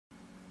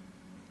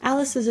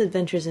Alice's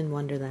Adventures in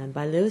Wonderland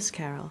by Lewis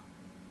Carroll.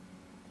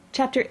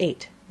 Chapter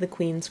 8. The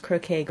Queen's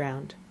Croquet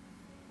Ground.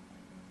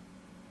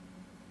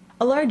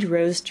 A large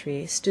rose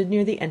tree stood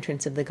near the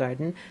entrance of the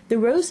garden. The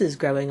roses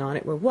growing on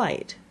it were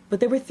white, but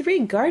there were 3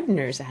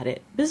 gardeners at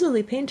it,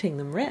 busily painting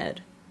them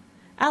red.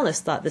 Alice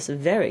thought this a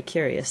very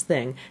curious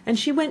thing, and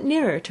she went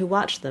nearer to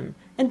watch them,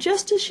 and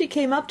just as she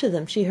came up to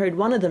them she heard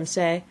one of them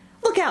say,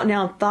 "Look out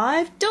now,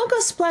 Five! Don't go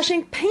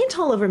splashing paint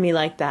all over me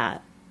like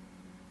that."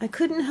 "I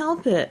couldn't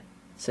help it,"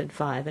 said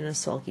Five in a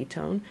sulky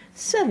tone.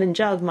 "Seven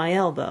jogged my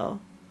elbow."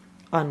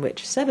 On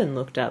which Seven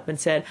looked up and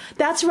said,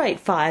 "That's right,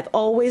 Five,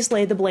 always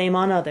lay the blame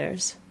on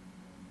others."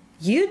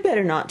 "You'd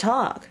better not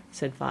talk,"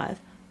 said Five.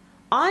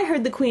 "I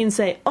heard the Queen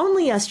say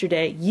only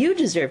yesterday you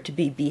deserve to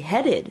be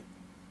beheaded."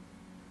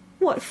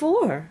 "What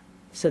for?"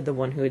 said the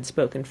one who had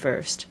spoken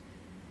first.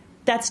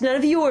 "That's none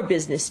of your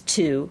business,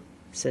 too,"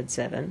 said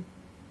Seven.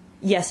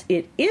 "Yes,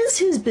 it is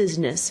his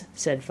business,"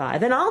 said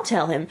Five, "and I'll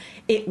tell him.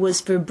 It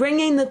was for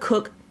bringing the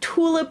cook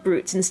tulip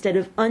roots instead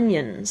of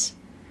onions."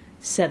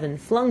 Seven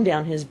flung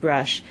down his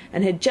brush,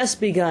 and had just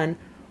begun,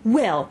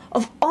 "Well,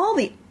 of all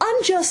the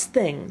unjust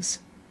things,"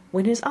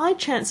 when his eye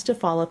chanced to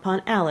fall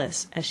upon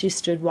Alice as she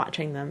stood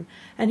watching them,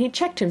 and he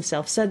checked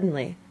himself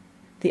suddenly.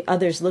 The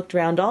others looked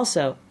round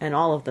also, and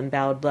all of them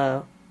bowed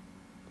low.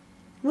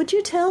 "Would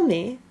you tell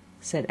me,"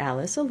 said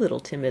Alice a little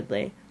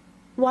timidly,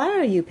 "why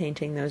are you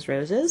painting those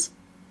roses?"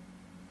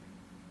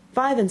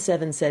 Five and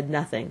Seven said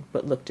nothing,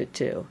 but looked at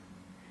Two.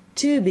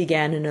 Two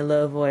began in a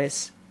low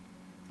voice,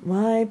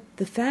 "Why,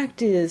 the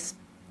fact is,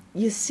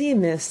 you see,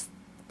 miss,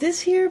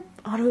 this here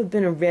ought to have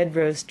been a red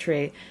rose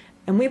tree,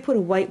 and we put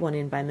a white one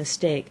in by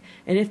mistake,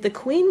 and if the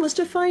Queen was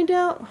to find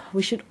out,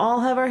 we should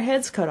all have our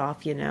heads cut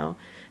off, you know.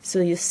 So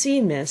you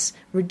see, miss,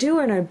 we're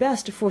doing our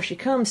best afore she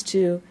comes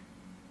to—"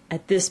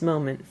 At this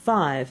moment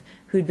Five,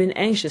 who had been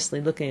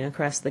anxiously looking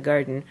across the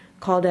garden,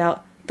 called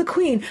out, "The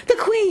Queen! The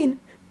Queen!"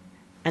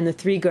 and the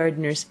 3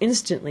 gardeners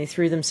instantly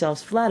threw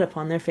themselves flat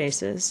upon their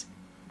faces.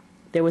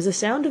 There was a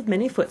sound of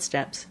many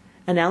footsteps,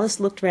 and Alice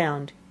looked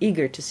round,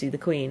 eager to see the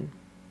Queen.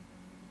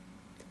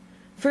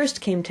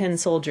 First came 10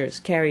 soldiers,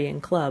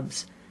 carrying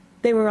clubs.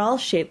 They were all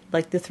shaped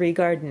like the 3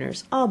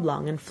 gardeners,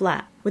 oblong and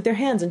flat, with their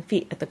hands and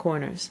feet at the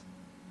corners.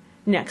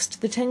 Next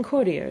the 10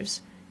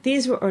 courtiers.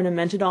 These were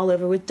ornamented all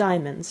over with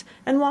diamonds,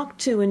 and walked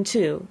 2 and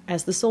 2,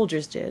 as the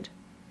soldiers did.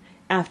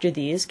 After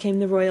these came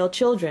the royal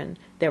children.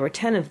 There were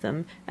 10 of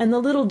them, and the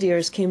little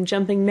dears came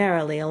jumping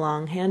merrily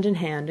along hand in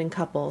hand in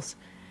couples.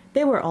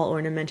 They were all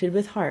ornamented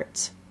with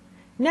hearts.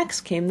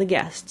 Next came the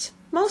guests,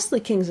 mostly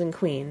kings and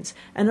queens,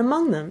 and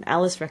among them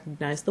Alice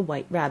recognized the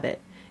White Rabbit.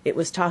 It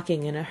was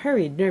talking in a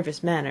hurried,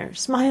 nervous manner,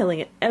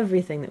 smiling at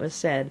everything that was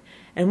said,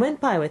 and went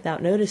by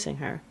without noticing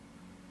her.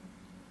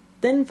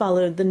 Then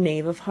followed the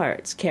Knave of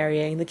Hearts,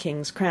 carrying the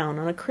king's crown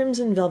on a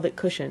crimson velvet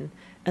cushion,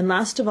 and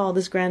last of all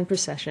this grand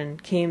procession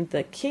came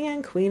the King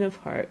and Queen of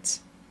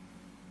Hearts.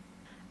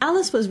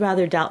 Alice was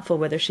rather doubtful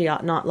whether she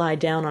ought not lie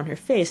down on her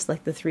face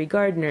like the 3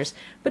 gardeners,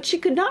 but she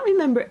could not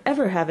remember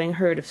ever having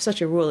heard of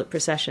such a rule at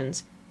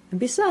processions, and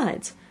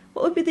besides,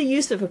 what would be the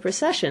use of a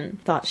procession,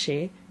 thought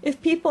she,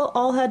 if people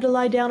all had to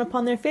lie down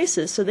upon their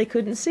faces so they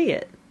couldn't see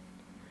it?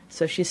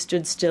 So she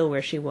stood still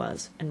where she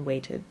was and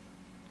waited.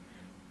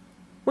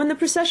 When the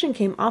procession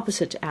came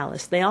opposite to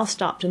Alice, they all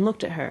stopped and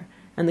looked at her,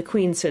 and the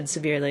Queen said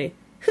severely,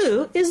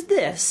 "Who is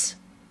this?"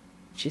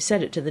 She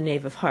said it to the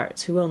Knave of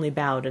Hearts, who only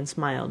bowed and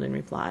smiled in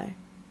reply.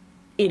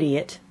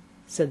 "Idiot,"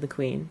 said the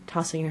Queen,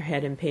 tossing her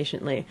head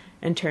impatiently,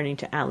 and turning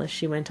to Alice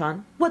she went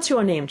on, "What's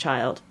your name,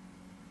 child?"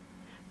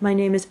 "My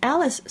name is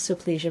Alice, so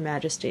please your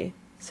Majesty,"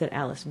 said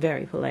Alice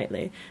very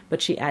politely,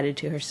 but she added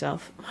to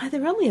herself, "Why,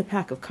 they're only a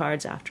pack of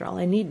cards after all.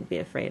 I needn't be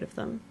afraid of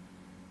them."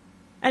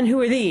 "And who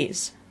are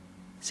these?"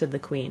 said the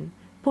Queen,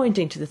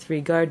 pointing to the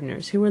 3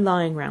 gardeners who were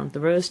lying round the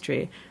rose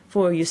tree,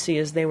 for you see,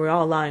 as they were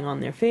all lying on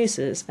their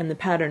faces, and the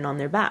pattern on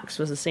their backs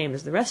was the same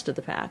as the rest of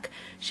the pack,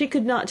 she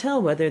could not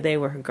tell whether they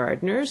were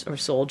gardeners, or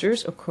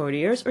soldiers, or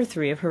courtiers, or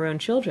 3 of her own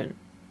children.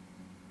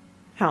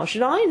 "How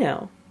should I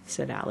know?"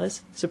 said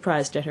Alice,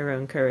 surprised at her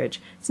own courage.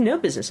 "It's no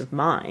business of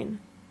mine."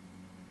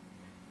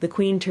 The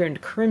Queen turned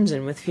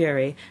crimson with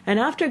fury, and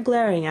after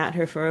glaring at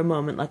her for a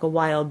moment like a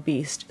wild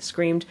beast,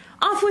 screamed,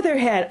 "Off with her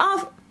head!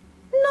 Off—"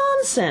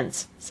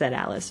 "Nonsense!" said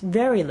Alice,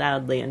 very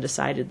loudly and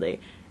decidedly,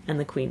 and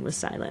the Queen was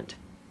silent.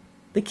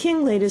 The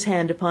King laid his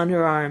hand upon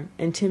her arm,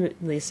 and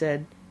timidly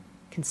said,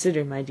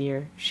 "Consider, my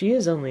dear, she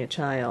is only a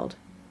child."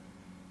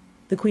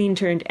 The Queen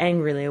turned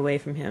angrily away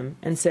from him,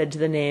 and said to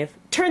the Knave,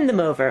 "Turn them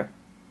over."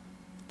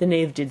 The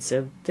Knave did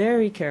so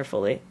very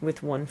carefully,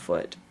 with 1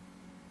 foot.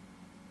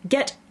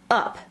 "Get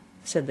up!"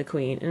 said the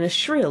Queen, in a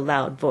shrill,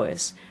 loud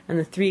voice, and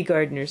the 3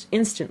 gardeners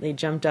instantly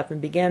jumped up and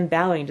began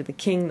bowing to the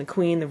King, the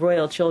Queen, the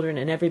royal children,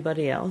 and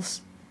everybody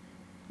else.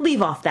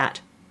 "Leave off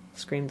that!"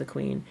 screamed the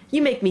Queen.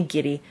 "You make me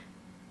giddy."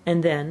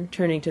 And then,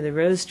 turning to the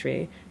rose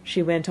tree,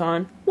 she went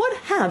on, "What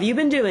have you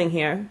been doing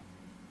here?"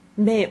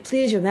 "May it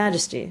please your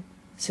Majesty,"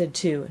 said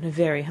Two in a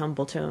very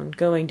humble tone,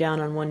 going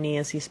down on one knee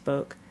as he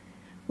spoke,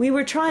 "we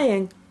were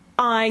trying—"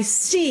 "I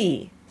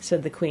see,"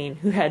 said the Queen,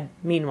 who had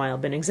meanwhile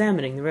been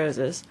examining the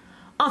roses.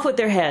 Off with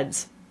their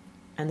heads!"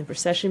 And the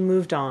procession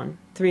moved on,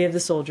 3 of the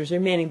soldiers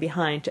remaining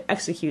behind to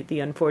execute the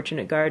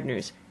unfortunate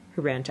gardeners,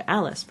 who ran to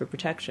Alice for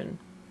protection.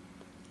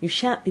 "You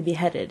shan't be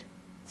beheaded,"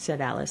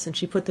 said Alice, and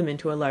she put them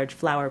into a large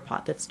flower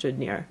pot that stood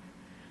near.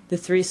 The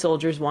 3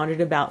 soldiers wandered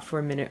about for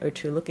a minute or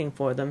two looking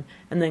for them,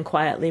 and then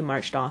quietly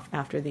marched off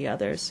after the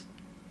others.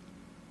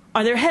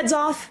 "Are their heads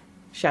off?"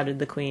 shouted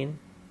the Queen.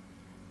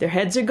 "Their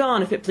heads are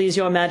gone, if it please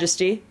your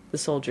Majesty," the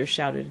soldiers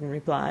shouted in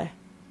reply.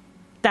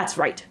 "That's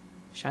right,"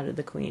 shouted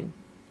the Queen.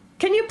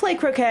 "Can you play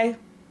croquet?"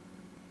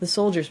 The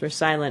soldiers were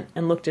silent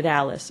and looked at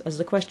Alice, as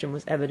the question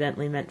was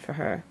evidently meant for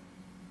her.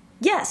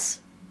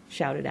 "Yes,"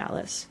 shouted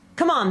Alice.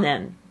 "Come on,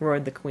 then,"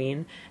 roared the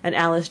Queen, and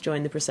Alice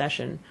joined the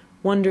procession,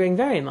 wondering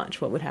very much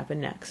what would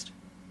happen next.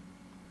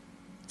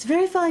 "It's a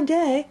very fine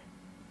day,"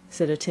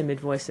 said a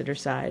timid voice at her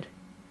side.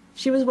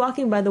 She was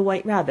walking by the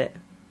White Rabbit,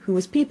 who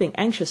was peeping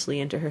anxiously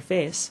into her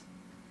face.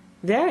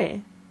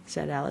 "Very,"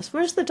 said Alice.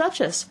 "Where's the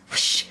Duchess?"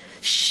 "Shh,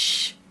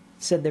 shh,"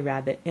 said the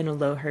Rabbit in a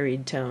low,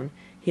 hurried tone.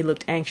 He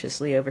looked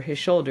anxiously over his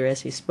shoulder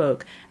as he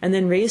spoke, and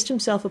then raised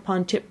himself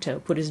upon tiptoe,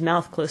 put his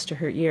mouth close to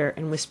her ear,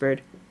 and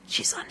whispered,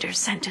 "She's under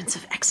sentence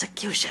of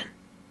execution."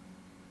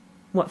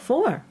 "What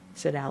for?"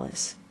 said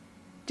Alice.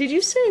 "Did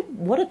you say,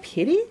 'what a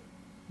pity'?"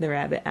 the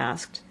Rabbit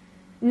asked.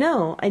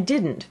 "No, I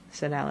didn't,"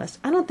 said Alice.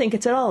 "I don't think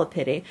it's at all a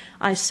pity.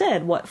 I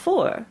said, 'what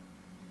for'?"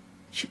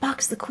 "She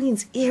boxed the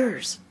Queen's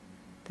ears,"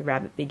 the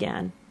Rabbit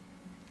began.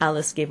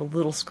 Alice gave a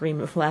little scream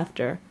of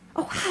laughter.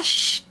 "Oh,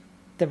 hush!"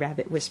 the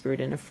Rabbit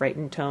whispered in a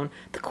frightened tone.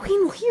 "The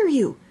Queen will hear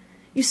you.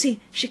 You see,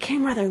 she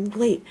came rather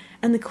late,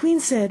 and the Queen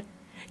said—"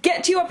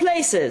 "Get to your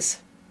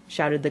places!"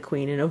 shouted the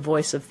Queen in a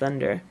voice of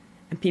thunder,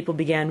 and people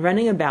began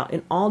running about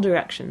in all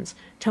directions,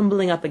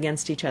 tumbling up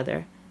against each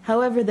other.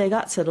 However, they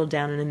got settled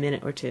down in a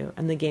minute or two,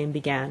 and the game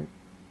began.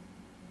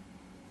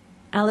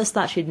 Alice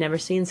thought she had never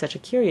seen such a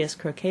curious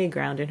croquet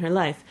ground in her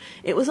life.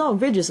 It was all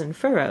ridges and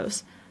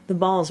furrows. The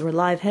balls were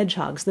live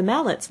hedgehogs, the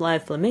mallets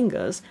live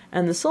flamingos,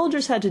 and the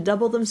soldiers had to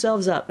double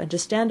themselves up and to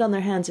stand on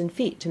their hands and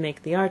feet to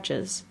make the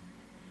arches.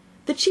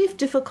 The chief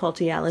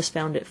difficulty Alice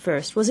found at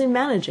first was in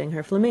managing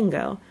her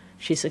flamingo.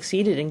 She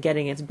succeeded in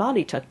getting its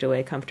body tucked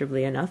away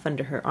comfortably enough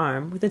under her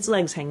arm, with its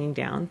legs hanging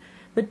down,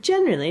 but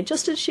generally,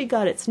 just as she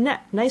got its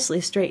neck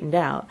nicely straightened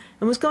out,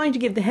 and was going to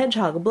give the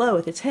hedgehog a blow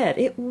with its head,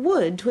 it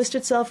would twist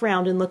itself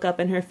round and look up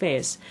in her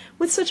face,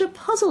 with such a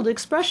puzzled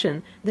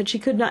expression that she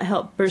could not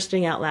help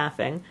bursting out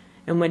laughing.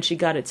 And when she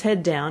got its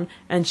head down,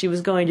 and she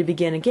was going to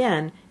begin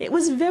again, it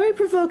was very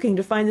provoking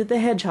to find that the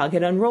hedgehog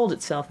had unrolled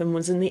itself and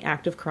was in the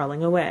act of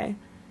crawling away.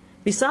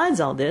 Besides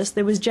all this,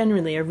 there was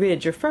generally a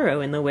ridge or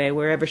furrow in the way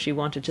wherever she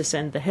wanted to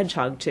send the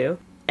hedgehog to,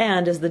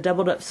 and as the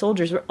doubled-up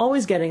soldiers were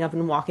always getting up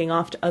and walking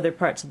off to other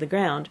parts of the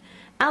ground,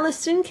 Alice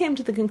soon came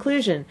to the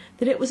conclusion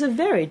that it was a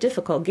very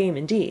difficult game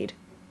indeed.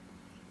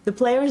 The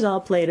players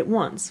all played at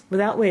once,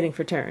 without waiting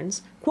for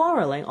turns,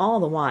 quarrelling all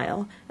the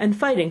while, and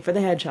fighting for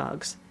the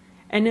hedgehogs.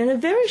 And in a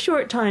very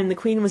short time the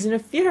Queen was in a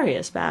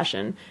furious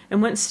passion, and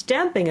went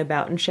stamping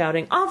about and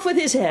shouting, "Off with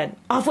his head!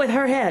 Off with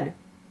her head!"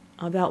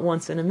 about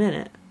once in a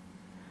minute.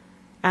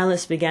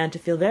 Alice began to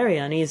feel very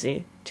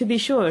uneasy. To be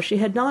sure, she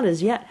had not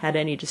as yet had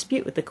any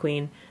dispute with the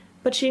Queen,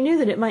 but she knew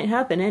that it might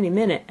happen any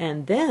minute,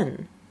 and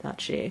then,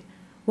 thought she,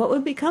 what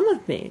would become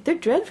of me? They're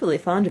dreadfully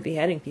fond of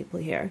beheading people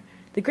here.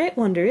 The great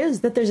wonder is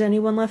that there's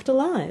anyone left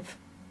alive.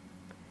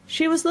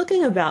 She was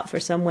looking about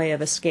for some way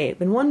of escape,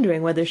 and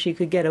wondering whether she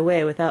could get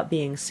away without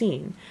being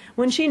seen,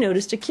 when she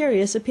noticed a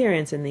curious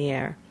appearance in the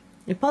air.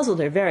 It puzzled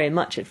her very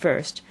much at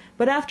first,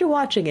 but after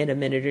watching it a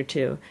minute or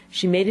two,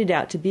 she made it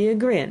out to be a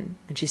grin,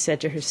 and she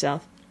said to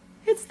herself,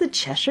 "It's the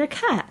Cheshire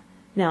Cat.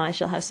 Now I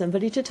shall have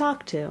somebody to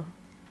talk to."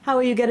 "How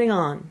are you getting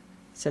on?"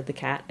 said the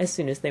cat, as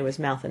soon as there was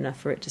mouth enough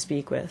for it to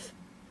speak with.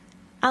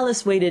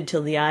 Alice waited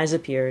till the eyes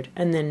appeared,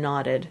 and then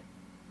nodded.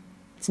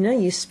 "It's no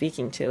use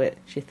speaking to it,"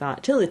 she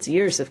thought, "till its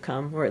ears have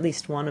come, or at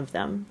least one of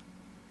them."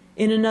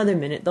 In another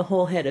minute the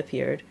whole head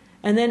appeared,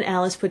 and then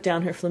Alice put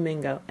down her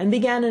flamingo, and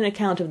began an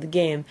account of the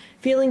game,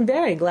 feeling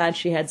very glad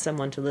she had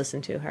someone to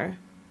listen to her.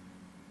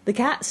 The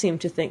cat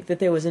seemed to think that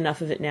there was enough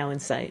of it now in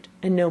sight,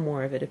 and no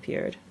more of it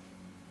appeared.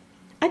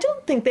 "I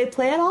don't think they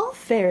play at all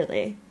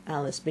fairly,"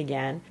 Alice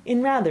began,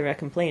 in rather a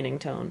complaining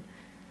tone,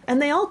 "and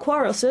they all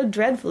quarrel so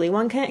dreadfully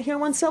one can't hear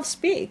oneself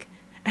speak,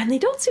 and they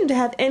don't seem to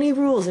have any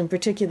rules in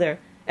particular.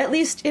 At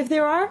least, if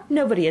there are,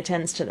 nobody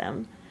attends to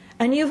them.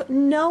 And you've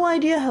no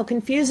idea how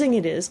confusing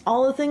it is,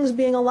 all the things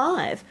being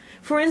alive.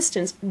 For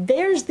instance,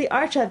 there's the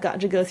arch I've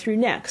got to go through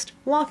next,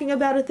 walking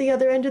about at the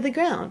other end of the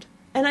ground.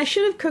 And I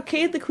should have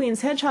croqueted the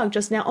Queen's hedgehog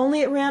just now,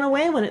 only it ran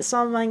away when it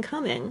saw mine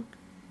coming."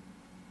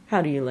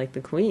 "How do you like the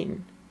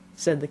Queen?"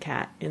 said the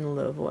cat in a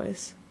low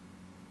voice.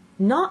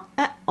 "Not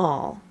at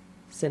all,"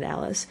 said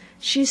Alice.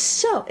 "She's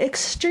so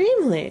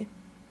extremely—"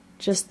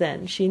 Just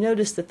then she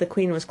noticed that the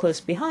Queen was close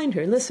behind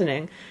her,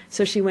 listening,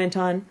 so she went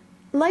on,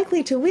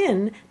 "likely to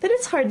win, that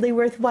it's hardly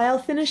worth while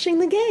finishing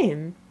the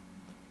game."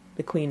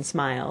 The Queen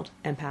smiled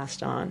and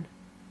passed on.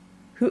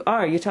 "Who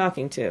are you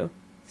talking to?"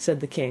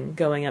 said the King,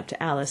 going up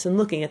to Alice and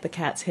looking at the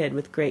cat's head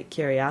with great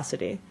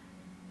curiosity.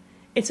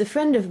 "It's a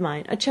friend of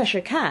mine, a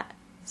Cheshire Cat,"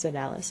 said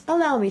Alice.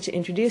 "Allow me to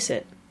introduce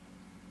it."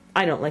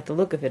 "I don't like the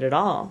look of it at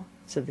all,"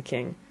 said the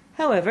king.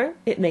 "However,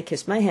 it may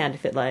kiss my hand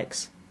if it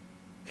likes."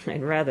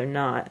 "I'd rather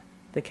not,"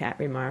 the cat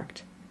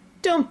remarked.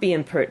 "Don't be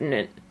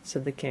impertinent,"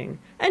 said the king,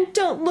 "and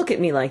don't look at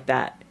me like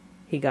that."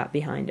 He got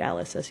behind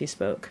Alice as he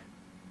spoke.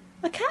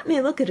 "A cat may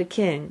look at a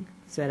king,"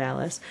 said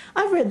Alice.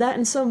 "I've read that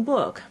in some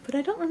book, but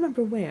I don't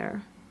remember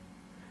where."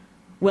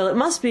 "Well, it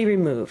must be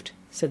removed,"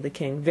 said the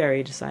king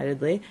very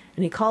decidedly,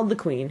 and he called the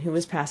queen, who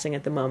was passing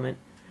at the moment.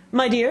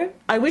 "My dear,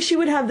 I wish you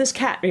would have this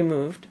cat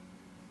removed."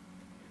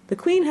 The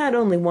queen had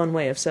only one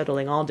way of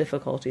settling all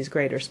difficulties,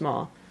 great or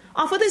small.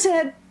 "Off with his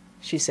head,"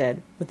 she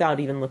said, without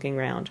even looking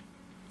round.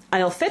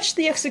 "I'll fetch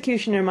the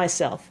executioner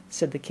myself,"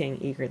 said the king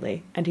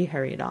eagerly, and he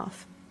hurried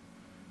off.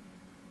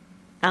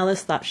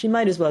 Alice thought she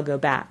might as well go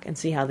back and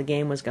see how the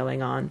game was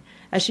going on,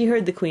 as she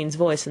heard the queen's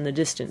voice in the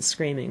distance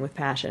screaming with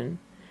passion.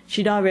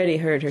 She'd already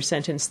heard her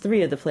sentence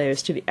 3 of the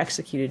players to be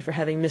executed for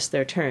having missed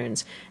their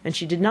turns, and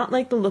she did not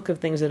like the look of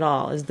things at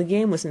all, as the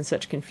game was in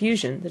such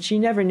confusion that she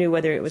never knew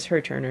whether it was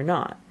her turn or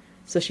not.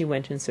 So she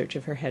went in search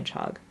of her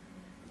hedgehog.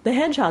 The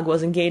hedgehog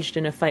was engaged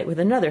in a fight with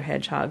another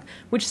hedgehog,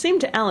 which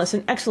seemed to Alice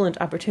an excellent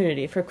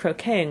opportunity for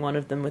croqueting one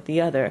of them with the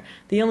other.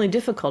 The only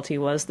difficulty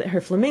was that her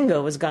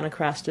flamingo was gone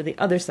across to the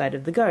other side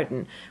of the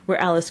garden,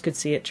 where Alice could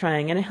see it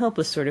trying in a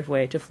helpless sort of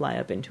way to fly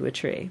up into a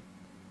tree.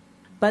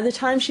 By the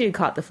time she had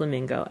caught the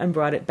flamingo and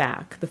brought it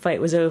back, the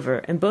fight was over,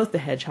 and both the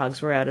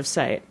hedgehogs were out of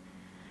sight.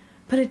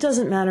 "But it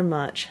doesn't matter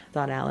much,"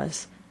 thought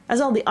Alice, "as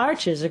all the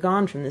arches are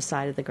gone from this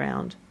side of the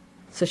ground."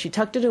 So she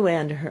tucked it away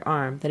under her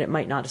arm, that it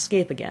might not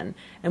escape again,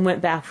 and went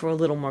back for a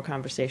little more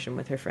conversation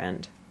with her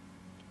friend.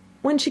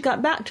 When she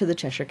got back to the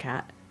Cheshire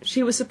Cat,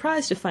 she was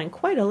surprised to find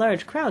quite a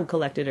large crowd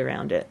collected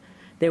around it.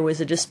 There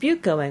was a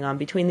dispute going on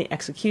between the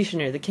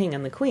executioner, the king,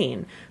 and the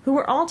queen, who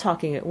were all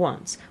talking at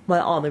once,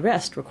 while all the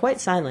rest were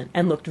quite silent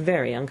and looked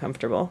very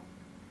uncomfortable.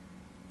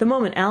 The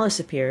moment Alice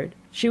appeared,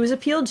 she was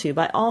appealed to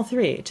by all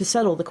three to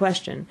settle the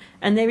question,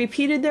 and they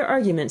repeated their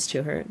arguments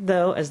to her,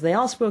 though, as they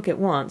all spoke at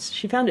once,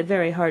 she found it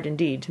very hard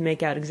indeed to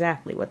make out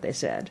exactly what they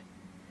said.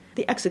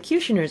 The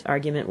executioner's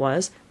argument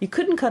was, you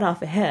couldn't cut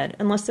off a head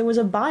unless there was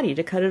a body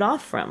to cut it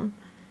off from,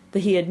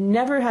 that he had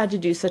never had to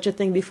do such a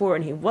thing before,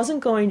 and he wasn't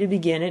going to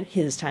begin at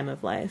his time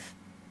of life.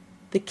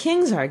 The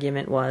king's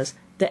argument was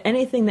that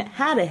anything that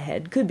had a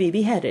head could be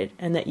beheaded,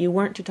 and that you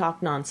weren't to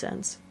talk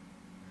nonsense.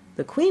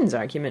 The queen's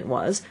argument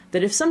was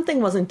that if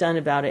something wasn't done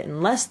about it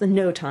in less than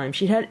no time,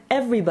 she'd had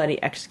everybody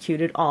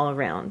executed all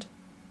around.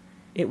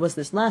 It was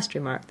this last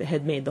remark that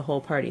had made the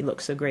whole party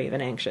look so grave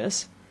and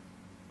anxious.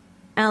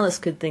 Alice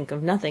could think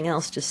of nothing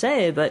else to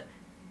say but,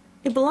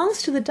 "It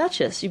belongs to the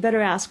Duchess, you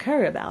better ask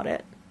her about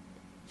it."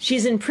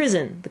 "She's in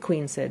prison," the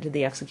queen said to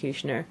the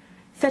executioner.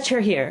 "Fetch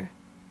her here,"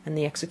 and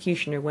the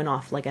executioner went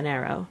off like an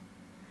arrow.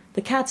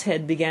 The cat's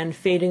head began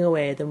fading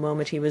away the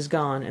moment he was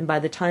gone, and by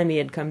the time he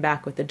had come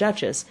back with the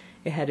Duchess,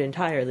 it had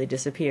entirely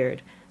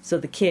disappeared, so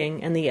the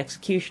king and the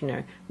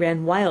executioner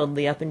ran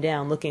wildly up and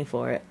down looking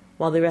for it,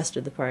 while the rest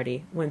of the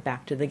party went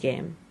back to the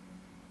game.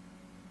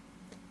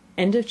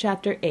 End of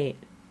Chapter 8.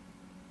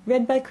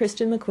 Read by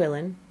Kristen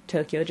McQuillan,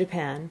 Tokyo,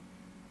 Japan,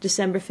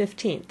 December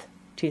 15th,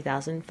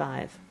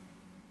 2005.